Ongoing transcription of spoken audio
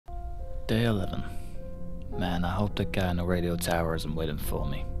Day 11. Man, I hope that guy in the radio tower isn't waiting for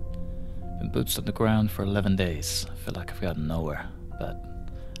me. Been boots on the ground for 11 days. I feel like I've gotten nowhere, but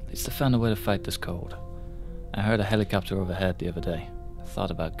at least I found a way to fight this cold. I heard a helicopter overhead the other day. I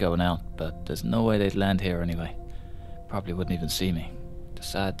thought about going out, but there's no way they'd land here anyway. Probably wouldn't even see me.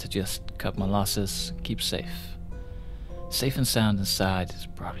 Decided to just cut my losses, keep safe. Safe and sound inside is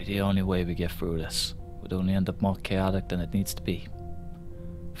probably the only way we get through this. Would only end up more chaotic than it needs to be.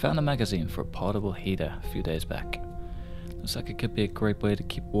 Found a magazine for a portable heater a few days back. Looks like it could be a great way to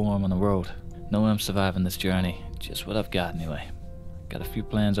keep warm on the road. Know I'm surviving this journey, just what I've got anyway. Got a few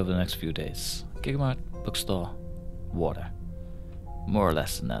plans over the next few days. Gigamart, bookstore, water. More or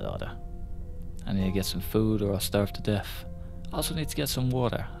less in that order. I need to get some food or I'll starve to death. Also need to get some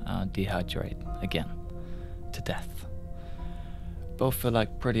water. I'll dehydrate again. To death. Both feel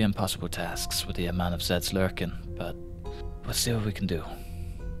like pretty impossible tasks with the amount of Zeds lurking, but we'll see what we can do.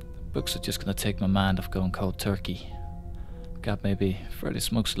 Books are just gonna take my mind off going cold turkey. Got maybe 30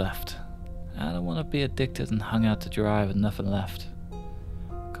 smokes left. I don't want to be addicted and hung out to dry with nothing left.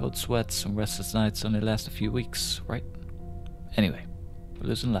 Cold sweats and restless nights only last a few weeks, right? Anyway, we're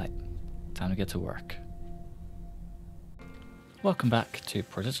losing light. Time to get to work. Welcome back to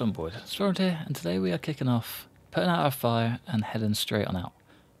Project Zomboid. Zomboid here, and today we are kicking off, putting out our fire and heading straight on out.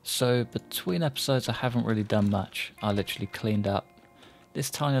 So between episodes I haven't really done much. I literally cleaned up this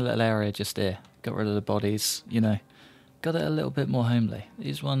tiny little area just here. Got rid of the bodies, you know. Got it a little bit more homely.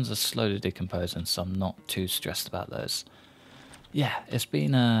 These ones are slowly decomposing, so I'm not too stressed about those. Yeah, it's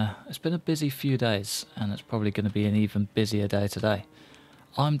been a busy few days, and it's probably going to be an even busier day today.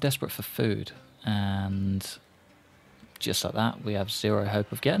 I'm desperate for food, and just like that, we have zero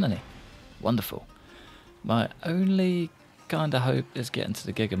hope of getting any. Wonderful. My only kind of hope is getting to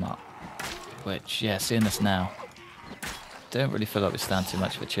the Gigamart, which, yeah, seeing this now, don't really feel like we stand too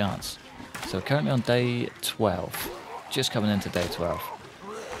much of a chance. So we're currently on day 12, just coming into day 12.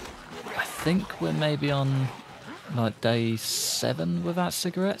 I think we're maybe on like day 7 without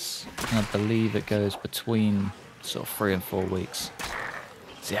cigarettes, and I believe it goes between sort of 3 and 4 weeks.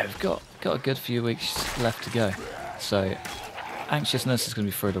 So yeah, we've got a good few weeks left to go. So anxiousness is going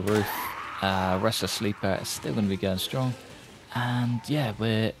to be through the roof. Restless sleeper is still going to be going strong, and yeah,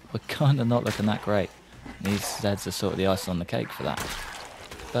 we're kind of not looking that great. These Zeds are sort of the icing on the cake for that.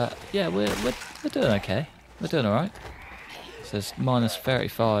 But yeah, we're doing okay. We're doing alright. So it's minus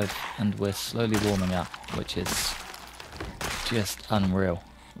 35 and we're slowly warming up, which is just unreal,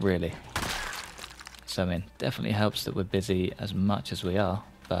 really. So I mean, definitely helps that we're busy as much as we are,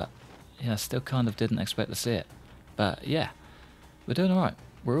 but yeah, I still kind of didn't expect to see it. But yeah, we're doing alright.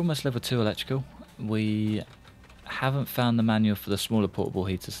 We're almost level 2 electrical. We haven't found the manual for the smaller portable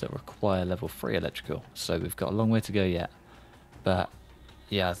heaters that require level 3 electrical, so we've got a long way to go yet. But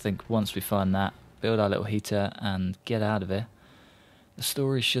yeah, I think once we find that, build our little heater and get out of here, the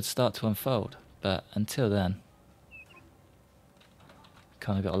story should start to unfold. But until then,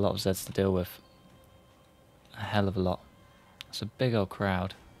 kind of got a lot of Zeds to deal with. A hell of a lot. It's a big old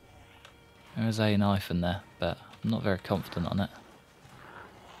crowd. There is a knife in there, but I'm not very confident on it.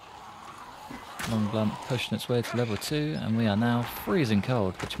 Long blunt pushing its way to level 2, and we are now freezing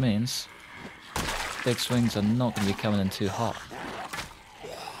cold, which means big swings are not going to be coming in too hot.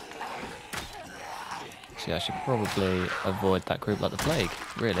 So yeah, I should probably avoid that group like the plague,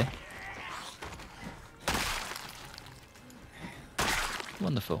 really.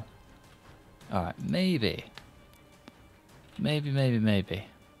 Wonderful. Alright, maybe. No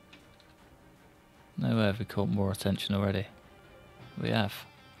way have we caught more attention already. We have.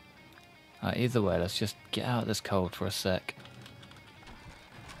 Alright, either way, let's just get out of this cold for a sec.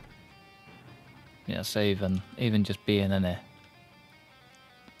 Yeah, so even just being in here.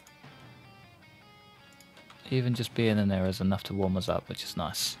 Even just being in there is enough to warm us up, which is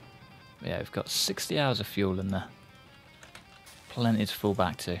nice. But yeah, we've got 60 hours of fuel in there. Plenty to fall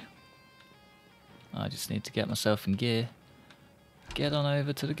back to. I just need to get myself in gear. Get on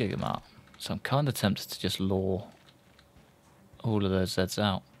over to the Gigamart. So I'm kind of tempted to just lure all of those Zeds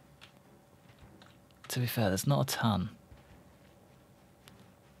out. To be fair, there's not a ton.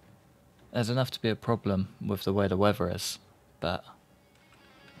 There's enough to be a problem with the way the weather is, but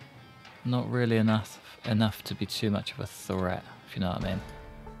not really enough to be too much of a threat, if you know what I mean.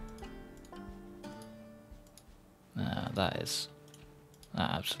 That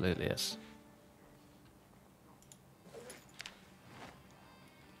absolutely is.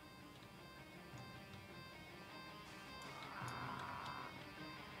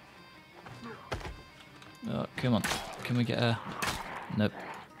 Oh, come on. Can we get a... Nope.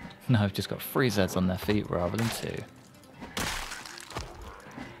 No, I've just got 3 Zeds on their feet rather than 2.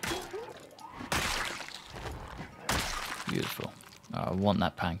 Beautiful. Oh, I want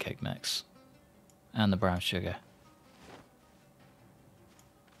that pancake mix. And the brown sugar.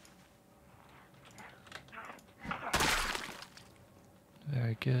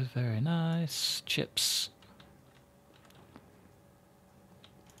 Very good, very nice. Chips.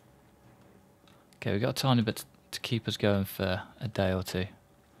 Okay, we got a tiny bit to keep us going for a day or two.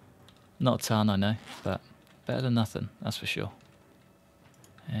 Not a ton, I know, but better than nothing, that's for sure.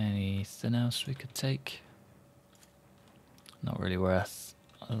 Anything else we could take? Not really worth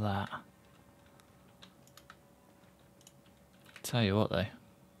that. Tell you what though.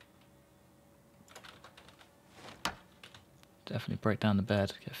 Definitely break down the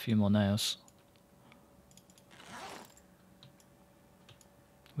bed, get a few more nails.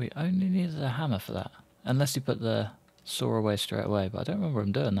 We only needed a hammer for that. Unless you put the saw away straight away, but I don't remember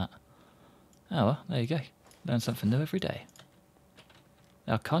him doing that. Oh well, there you go. Learn something new every day.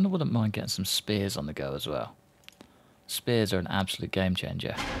 Now, I kind of wouldn't mind getting some spears on the go as well. Spears are an absolute game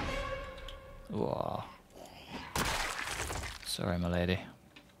changer. Whoa. Sorry, my lady.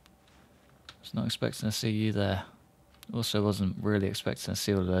 Was not expecting to see you there. Also wasn't really expecting to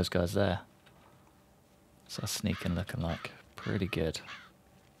see all of those guys there. So sneaking looking like pretty good.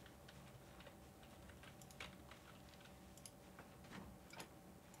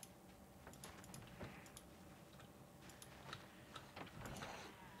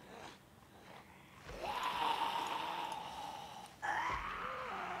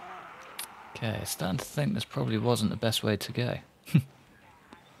 Okay, starting to think this probably wasn't the best way to go.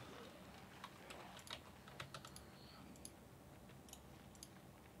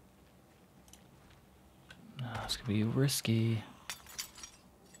 It's going to be risky.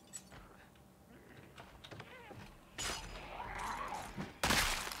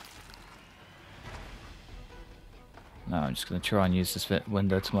 No, I'm just going to try and use this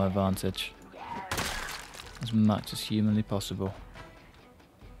window to my advantage. As much as humanly possible.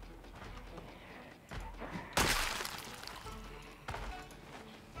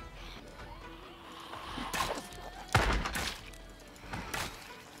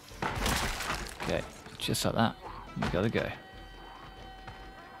 Okay, just like that, we gotta go.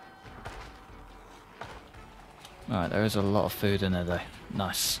 Alright, there is a lot of food in there though.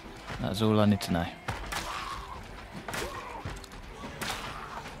 Nice. That's all I need to know.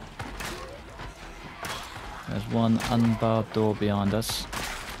 There's one unbarred door behind us.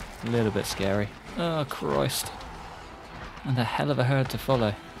 A little bit scary. Oh Christ. And a hell of a herd to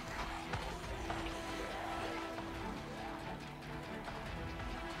follow.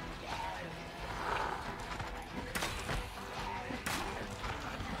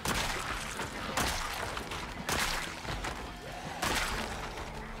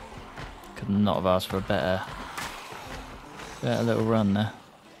 Could not have asked for a better little run there.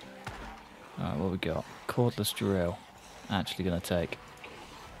 Alright, what we got? Cordless drill. Actually going to take.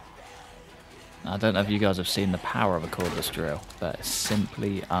 Now, I don't know if you guys have seen the power of a cordless drill, but it's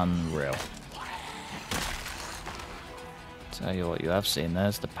simply unreal. Tell you what you have seen,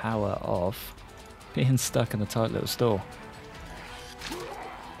 there's the power of being stuck in a tight little store.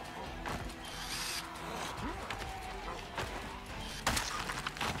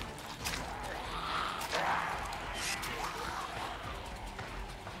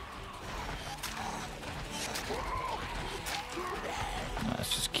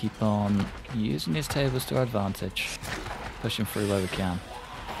 Let's just keep on using these tables to our advantage, pushing through where we can.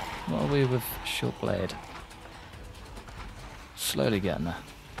 What are we with short blade? Slowly getting there.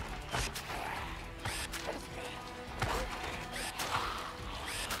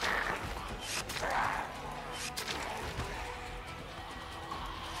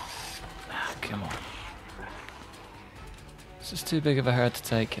 Ah, come on. This is too big of a herd to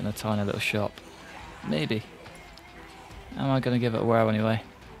take in a tiny little shop. Maybe. Am I going to give it a whirl anyway?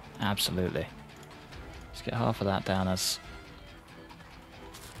 Absolutely. Let's get half of that down as...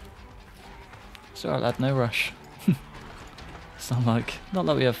 It's alright lad, no rush. It's not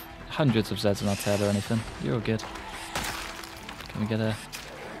like we have hundreds of Zeds in our tail or anything. You're all good. Can we get a...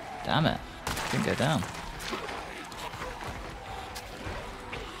 Damn it. Didn't go down.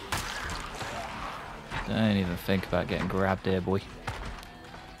 Don't even think about getting grabbed here, boy.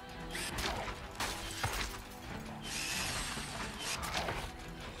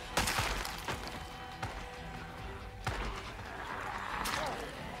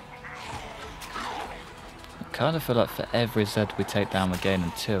 I kind of feel like for every Z we take down we're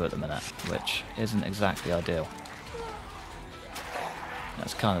gaining 2 at the minute, which isn't exactly ideal.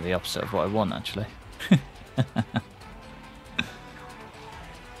 That's kind of the opposite of what I want actually.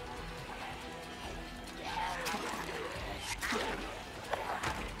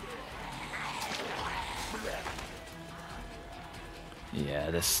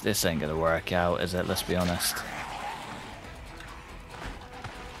 Yeah, this ain't gonna work out, is it? Let's be honest.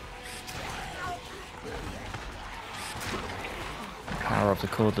 The power of the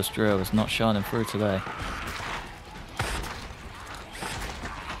cordless drill is not shining through today.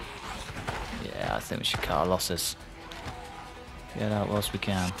 Yeah, I think we should cut our losses. Get out whilst we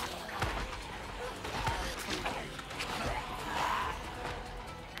can.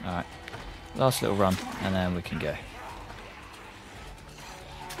 Alright, last little run, and then we can go.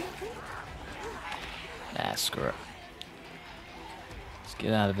 Nah, screw it. Let's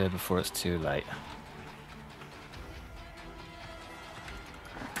get out of here before it's too late.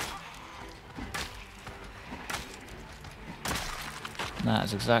 And that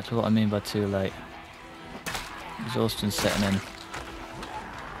is exactly what I mean by too late. Exhaustion setting in.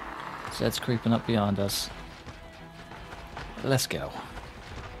 Zed's creeping up behind us. Let's go.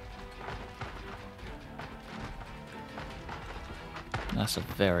 That's a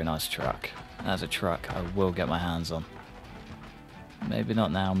very nice truck. That's a truck I will get my hands on. Maybe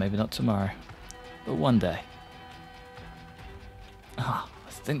not now, maybe not tomorrow, but one day. Ah,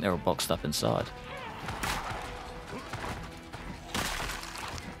 I think they're all boxed up inside.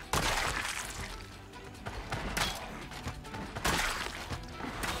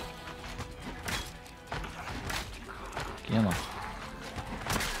 Come on.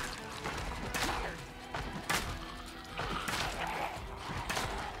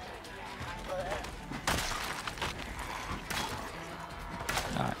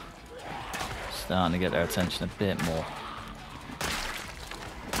 Alright. Starting to get their attention a bit more.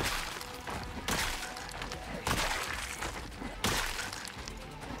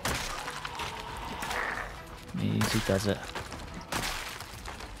 Easy does it.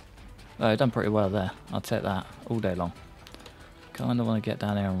 Oh, done pretty well there. I'll take that all day long. Kinda want to get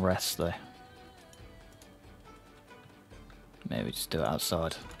down here and rest though. Maybe just do it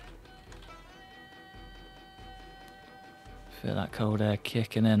outside. Feel that cold air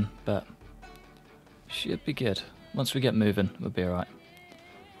kicking in, but should be good. Once we get moving, we'll be alright.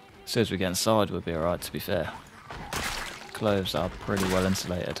 As soon as we get inside, we'll be alright, to be fair. Clothes are pretty well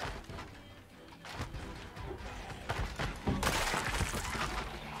insulated.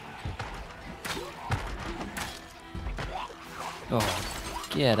 Oh,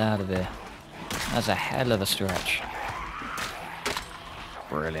 get out of here. That's a hell of a stretch.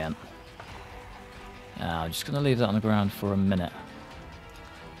 Brilliant. Now, I'm just going to leave that on the ground for a minute.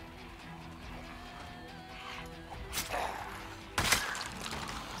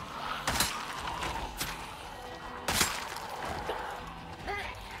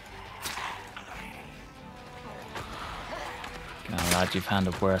 Come on, lad, you've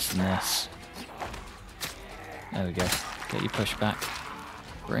handled worse than this. There we go. Get your push back.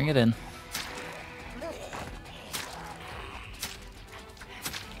 Bring it in.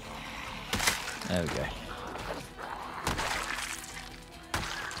 There we go.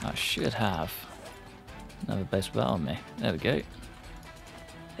 I should have another base bat on me. There we go.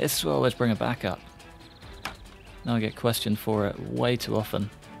 This is what I always bring it back up. Now I get questioned for it way too often.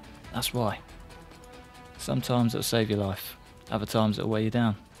 That's why. Sometimes it'll save your life. Other times it'll weigh you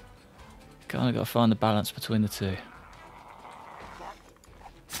down. Kinda gotta find the balance between the two.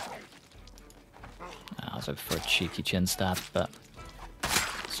 I was hoping for a cheeky chin stab, but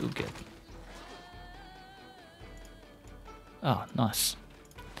it's all good. Oh, nice.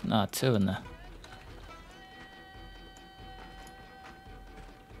 No, two in there.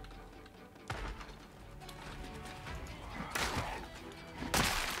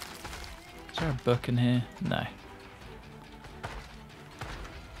 Is there a book in here? No.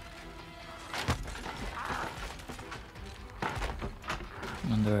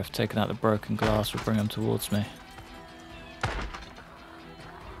 Wonder if taking out the broken glass will bring them towards me.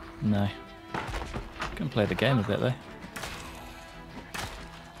 No. Can play the game a bit though.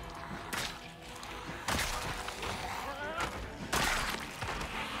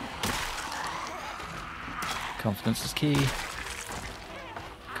 Confidence is key.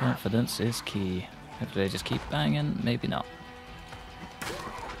 Confidence is key. Hopefully they just keep banging, maybe not.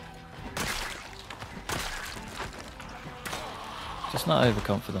 Just not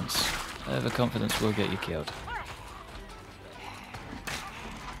overconfidence. Overconfidence will get you killed.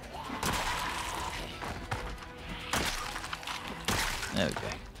 There we go.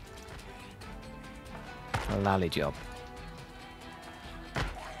 A lally job.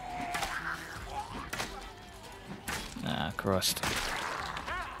 Ah, Christ.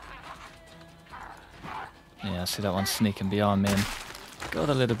 Yeah, I see that one sneaking behind me and got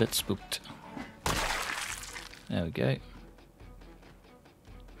a little bit spooked. There we go.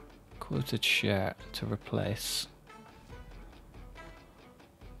 Quoted shirt to replace.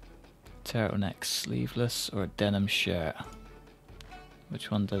 turtleneck sleeveless or a denim shirt?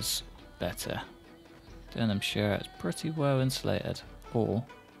 Which one does better? Denim shirt is pretty well insulated, or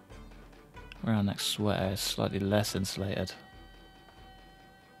round neck sweater is slightly less insulated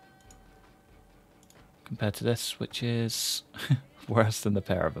compared to this, which is worse than the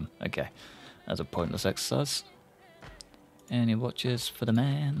pair of them. Okay, that's a pointless exercise. Any watches for the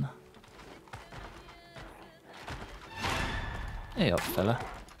man? Hey up, fella.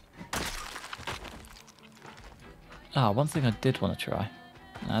 Ah, one thing I did want to try.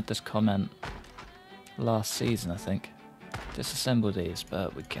 I had this comment last season, I think. Disassemble these,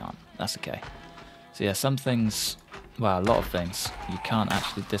 but we can't. That's okay. So yeah, some things, well, a lot of things, you can't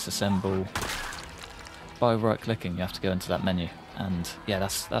actually disassemble by right-clicking. You have to go into that menu, and yeah,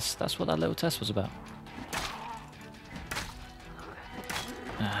 that's what that little test was about.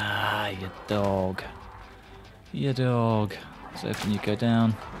 Ah, you dog. You dog. So can you go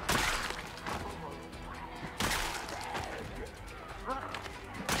down?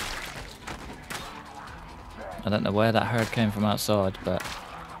 I don't know where that herd came from outside, but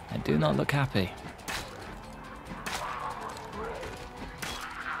they do not look happy.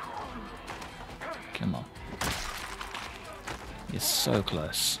 Come on. You're so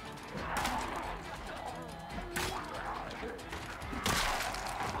close.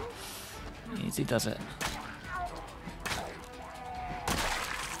 Easy does it.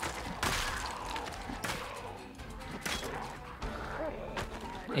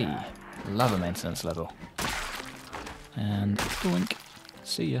 Hey, love a maintenance level. And boink,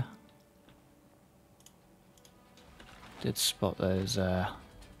 see ya. Did spot those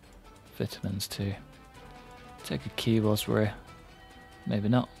vitamins too. Take a key whilst we're here. Maybe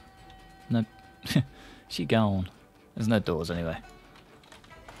not. No, she gone. There's no doors anyway.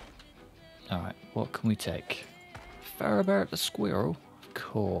 Alright, what can we take? Farabear the squirrel? Of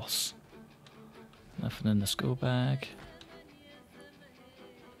course. Nothing in the school bag.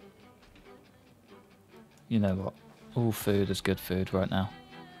 You know what? All food is good food right now.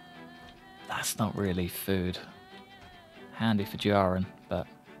 That's not really food. Handy for jarring, but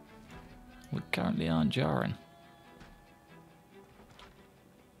we currently aren't jarring.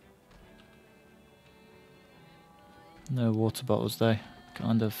 No water bottles though.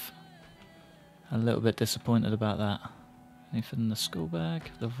 Kind of a little bit disappointed about that. Anything in the school bag?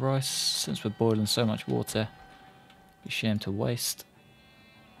 The rice, since we're boiling so much water, be ashamed to waste.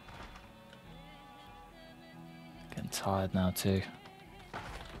 Getting tired now too.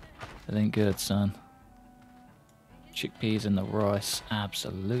 It ain't good, son. Chickpeas in the rice,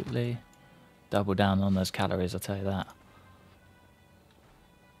 absolutely. Double down on those calories, I'll tell you that.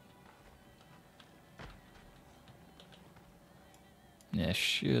 Yeah,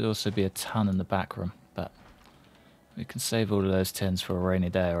 should also be a ton in the back room, but we can save all of those tins for a rainy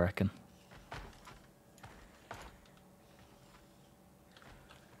day, I reckon.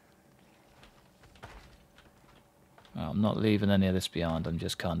 Well, I'm not leaving any of this behind, I'm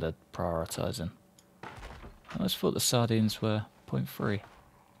just kind of prioritising. I always thought the sardines were 0.3.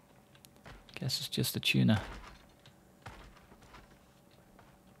 Guess it's just a tuna.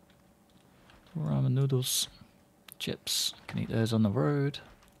 Ramen noodles. Chips. Can eat those on the road.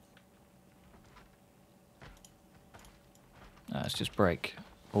 Let's just break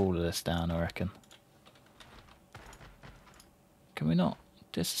all of this down, I reckon. Can we not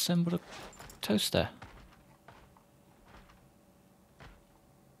disassemble the toaster?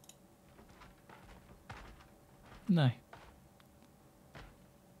 No.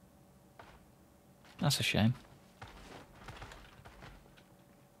 That's a shame.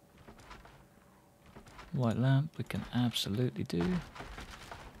 White lamp we can absolutely do.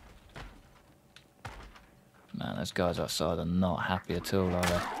 Man, those guys outside are not happy at all, are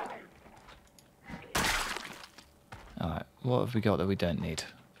they? Alright, what have we got that we don't need?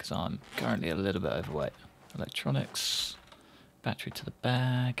 Because I'm currently a little bit overweight. Electronics, battery to the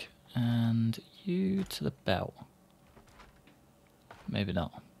bag, and you to the belt. Maybe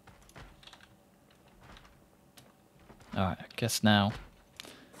not. Alright, I guess now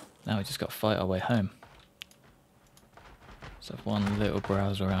we just got to fight our way home. So have one little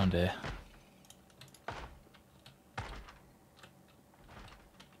browse around here.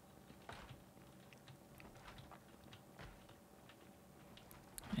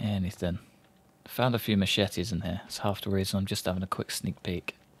 Anything. Found a few machetes in here. It's half the reason I'm just having a quick sneak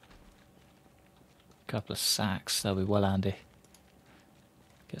peek. Couple of sacks, that'll be well handy.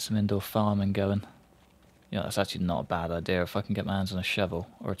 Get some indoor farming going. Yeah, that's actually not a bad idea if I can get my hands on a shovel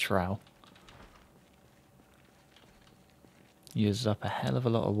or a trowel. Uses up a hell of a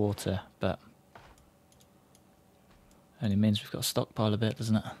lot of water, but only means we've got to stockpile a bit,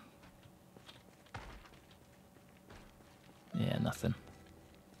 doesn't it? Yeah, nothing.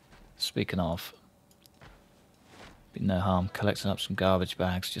 Speaking of, be no harm collecting up some garbage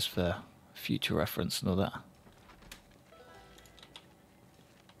bags just for future reference and all that.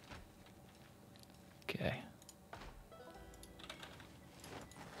 Okay.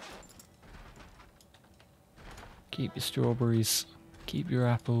 Keep your strawberries, keep your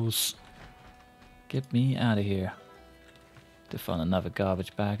apples. Get me out of here. To find another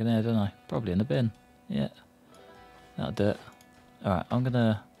garbage bag in there, don't I? Probably in the bin. Yeah. That'll do it. Alright, I'm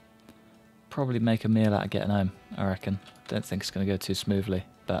gonna probably make a meal out of getting home, I reckon. Don't think it's gonna go too smoothly,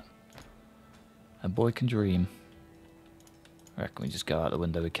 but a boy can dream. I reckon we just go out the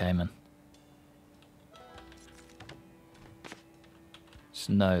window we came in. Just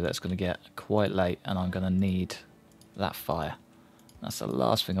know that it's gonna get quite late and I'm gonna need that fire. That's the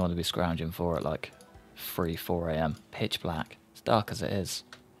last thing I want to be scrounging for at like 3, 4 AM. Pitch black. As dark as it is.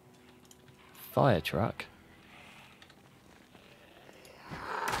 Fire truck.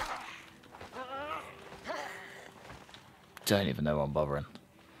 Don't even know why I'm bothering.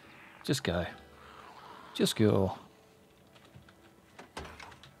 Just go. Just go.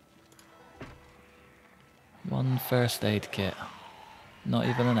 One first aid kit. Not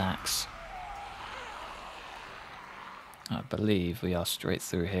even an axe. I believe we are straight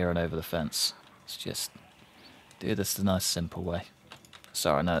through here and over the fence. Let's just do this the nice simple way.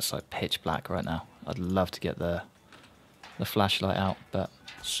 Sorry, I know it's like pitch black right now. I'd love to get the flashlight out, but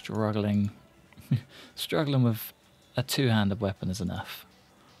struggling struggling with a two-handed weapon is enough.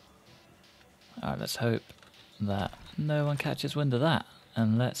 Alright, let's hope that no one catches wind of that.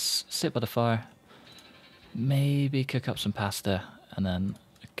 And let's sit by the fire, maybe cook up some pasta, and then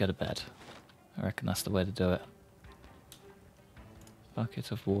go to bed. I reckon that's the way to do it.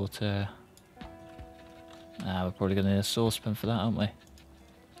 Bucket of water. We're probably going to need a saucepan for that, aren't we?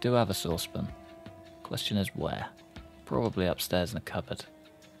 Do have a saucepan. Question is where? Probably upstairs in the cupboard.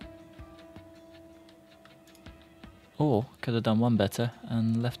 Or could have done one better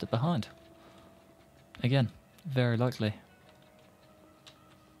and left it behind. Again, very likely.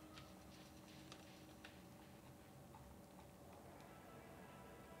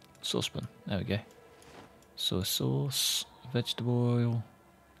 Saucepan, there we go. Soy sauce, vegetable oil,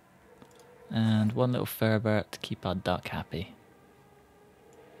 and one little Ferber to keep our duck happy.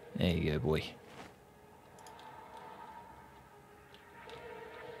 There you go, boy.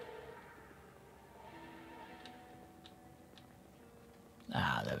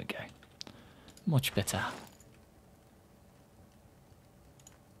 Ah, there we go. Much better.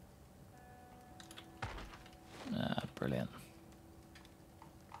 Ah, brilliant.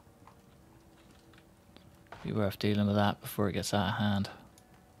 Be worth dealing with that before it gets out of hand.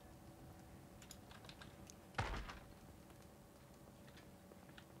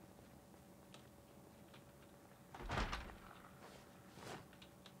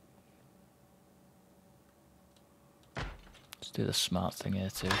 Let's do the smart thing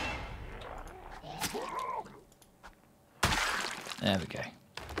here too. There we go.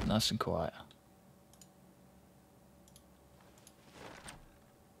 Nice and quiet.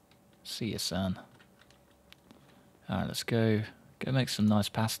 See you, son. Alright, let's go make some nice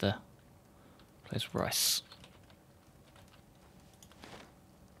pasta. Place rice.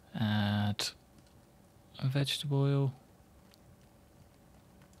 Add a vegetable oil.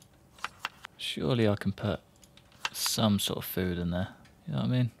 Surely I can put some sort of food in there. You know what I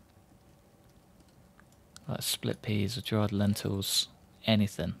mean? Like split peas or dried lentils.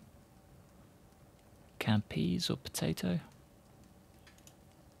 Anything. Canned peas or potato.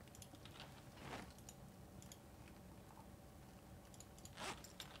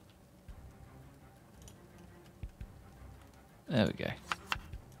 There we go.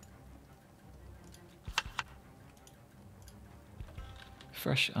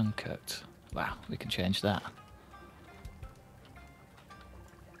 Fresh uncooked. Wow, we can change that.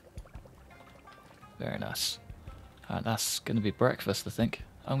 Very nice. Alright, that's going to be breakfast, I think.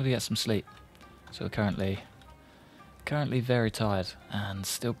 I'm going to get some sleep. So we're currently very tired and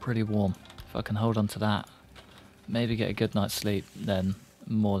still pretty warm. If I can hold on to that, maybe get a good night's sleep, then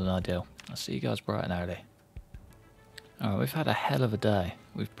more than ideal. I'll see you guys bright and early. Alright, we've had a hell of a day.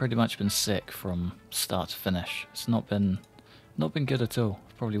 We've pretty much been sick from start to finish. It's not been good at all.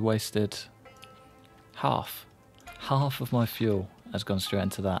 I've probably wasted half of my fuel has gone straight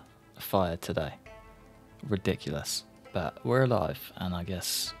into that fire today. Ridiculous. But we're alive, and I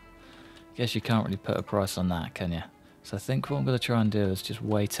guess you can't really put a price on that, can you? So I think what I'm going to try and do is just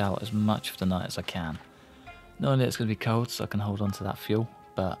wait out as much of the night as I can. Not only it's going to be cold, so I can hold on to that fuel,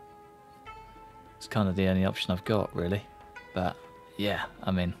 but it's kind of the only option I've got, really. But yeah,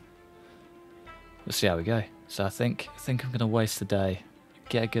 I mean, we'll see how we go. So I think I'm going to waste the day,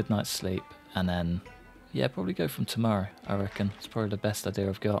 get a good night's sleep, and then, yeah, probably go from tomorrow, I reckon. It's probably the best idea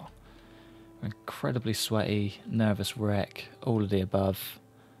I've got. I'm incredibly sweaty, nervous wreck, all of the above.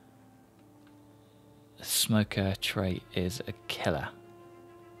 The smoker trait is a killer.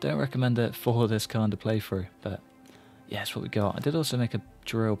 Don't recommend it for this kind of playthrough, but yeah, that's what we got. I did also make a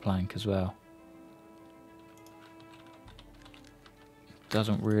drill plank as well.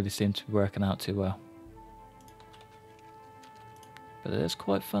 Doesn't really seem to be working out too well. But it is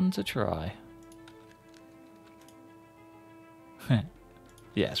quite fun to try.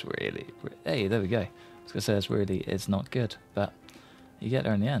 Yeah, it's really... Hey, there we go. I was going to say it's really is not good, but you get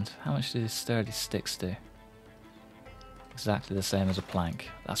there in the end. How much do these sturdy sticks do? Exactly the same as a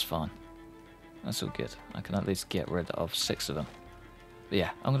plank. That's fine. That's all good. I can at least get rid of 6 of them. But yeah,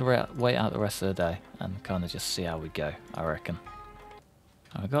 I'm going to wait out the rest of the day and kind of just see how we go, I reckon.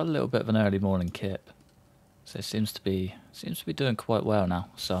 I got a little bit of an early morning kip. So it seems to be doing quite well now.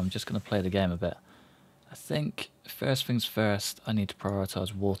 So I'm just going to play the game a bit. I think first things first, I need to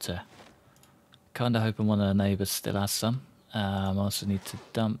prioritise water. Kind of hoping one of the neighbours still has some. I also need to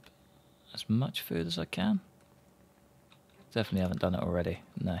dump as much food as I can. Definitely haven't done it already,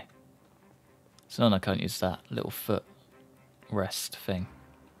 no. So I can't use that little foot rest thing.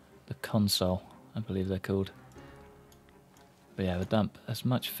 The console, I believe they're called. But yeah, we'll dump as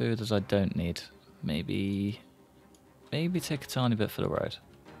much food as I don't need. Maybe take a tiny bit for the road.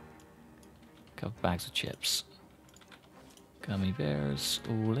 Couple bags of chips. Gummy bears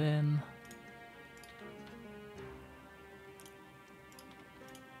all in.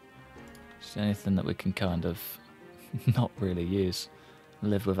 Just anything that we can kind of not really use.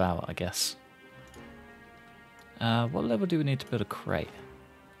 Live without, I guess. What level do we need to build a crate?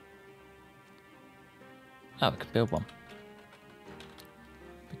 Oh, we can build one.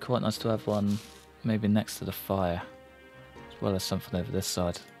 Be quite nice to have one maybe next to the fire, as well as something over this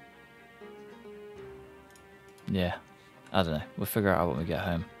side. Yeah, I don't know. We'll figure it out when we get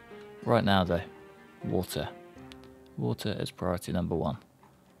home. Right now, though, water. Water is priority number 1.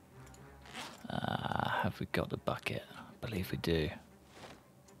 Have we got the bucket? I believe we do.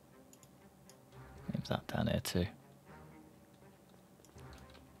 Leave that down here too.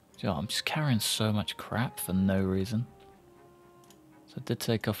 You know, I'm just carrying so much crap for no reason. So I did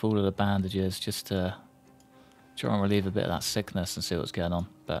take off all of the bandages just to try and relieve a bit of that sickness and see what's going on.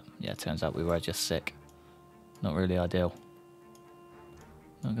 But yeah, it turns out we were just sick. Not really ideal.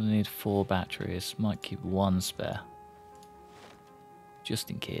 Not going to need 4 batteries. Might keep 1 spare. Just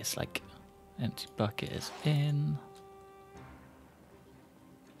in case, like, empty bucket is in.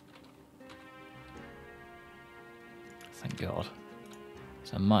 Thank God.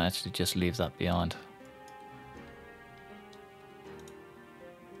 So I might actually just leave that behind.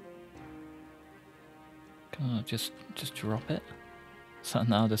 Can I just drop it? Is that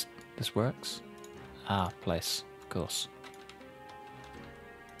how this works? Ah, place, of course.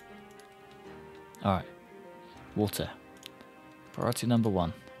 Alright. Water. Priority number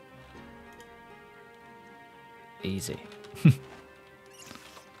 1. Easy. I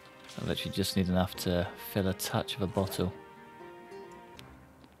literally just need enough to fill a touch of a bottle.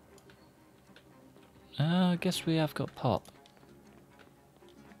 I guess we have got pop.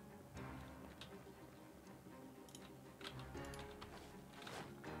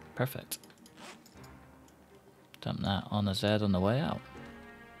 Perfect. Dump that on the Z on the way out.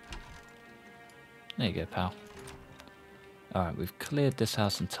 There you go, pal. Alright, we've cleared this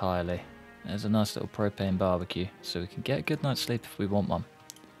house entirely. There's a nice little propane barbecue, so we can get a good night's sleep if we want one.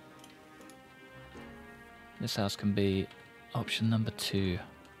 This house can be option number 2.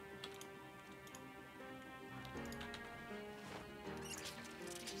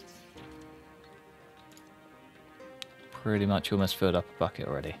 Pretty much almost filled up a bucket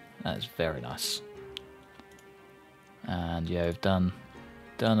already. That is very nice. And yeah, we've done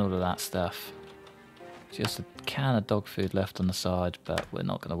all of that stuff. Just a can of dog food left on the side, but we're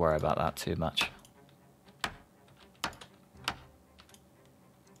not going to worry about that too much.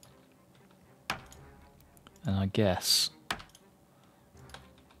 And I guess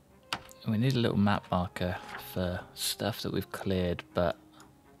we need a little map marker for stuff that we've cleared, but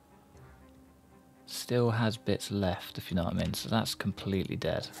still has bits left, if you know what I mean. So that's completely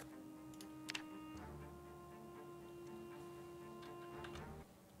dead.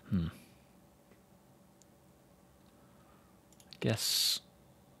 Guess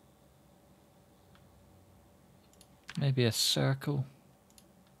maybe a circle.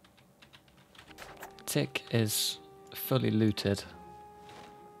 Tick is fully looted.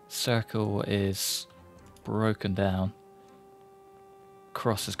 Circle is broken down.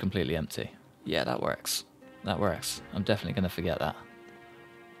 Cross is completely empty. Yeah, that works. That works. I'm definitely going to forget that.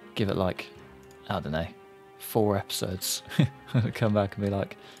 Give it like, I don't know, 4 episodes. Come back and be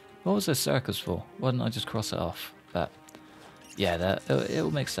like, what was those circles for? Why didn't I just cross it off? But yeah, it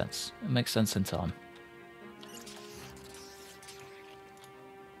will make sense. It makes sense in time.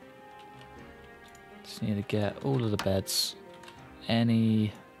 Just need to get all of the beds.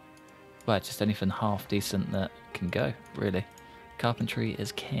 Well, just anything half decent that can go, really. Carpentry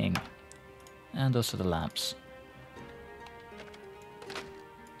is king. And also the lamps.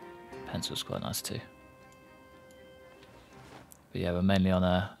 Pencil's quite nice too. But yeah, we're mainly on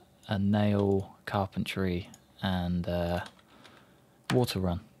a nail, carpentry, and water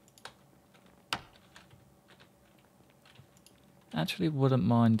run. Actually wouldn't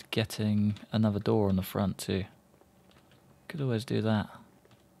mind getting another door on the front too. Could always do that.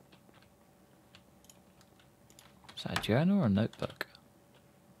 Is that a journal or a notebook?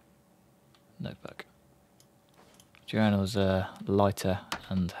 Notebook. Journals are lighter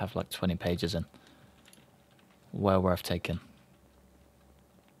and have like 20 pages in. Well worth taking.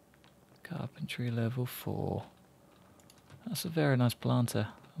 Carpentry level 4. That's a very nice planter.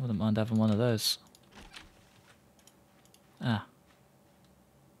 I wouldn't mind having one of those. Ah.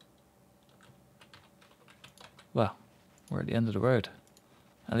 Well, we're at the end of the road.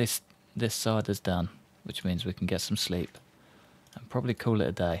 At least this side is done, which means we can get some sleep and probably call it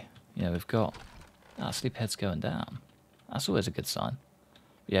a day. You know, we've got our sleephead's going down. That's always a good sign.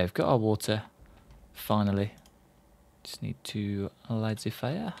 But yeah, we've got our water. Finally. Just need to light the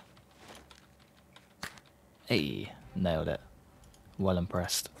fire. Hey, nailed it. Well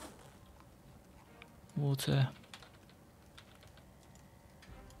impressed. Water.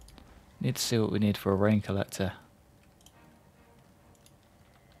 Need to see what we need for a rain collector.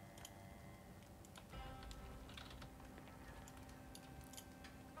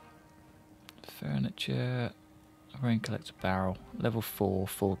 Furniture, rain collector barrel, level 4,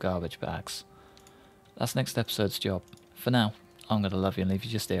 4 garbage bags. That's next episode's job. For now, I'm going to love you and leave you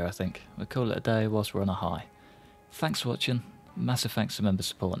just here, I think. We'll call it a day whilst we're on a high. Thanks for watching. Massive thanks to members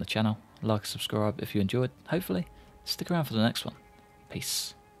supporting the channel. Like and subscribe if you enjoyed. Hopefully, stick around for the next one.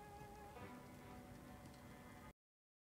 Peace.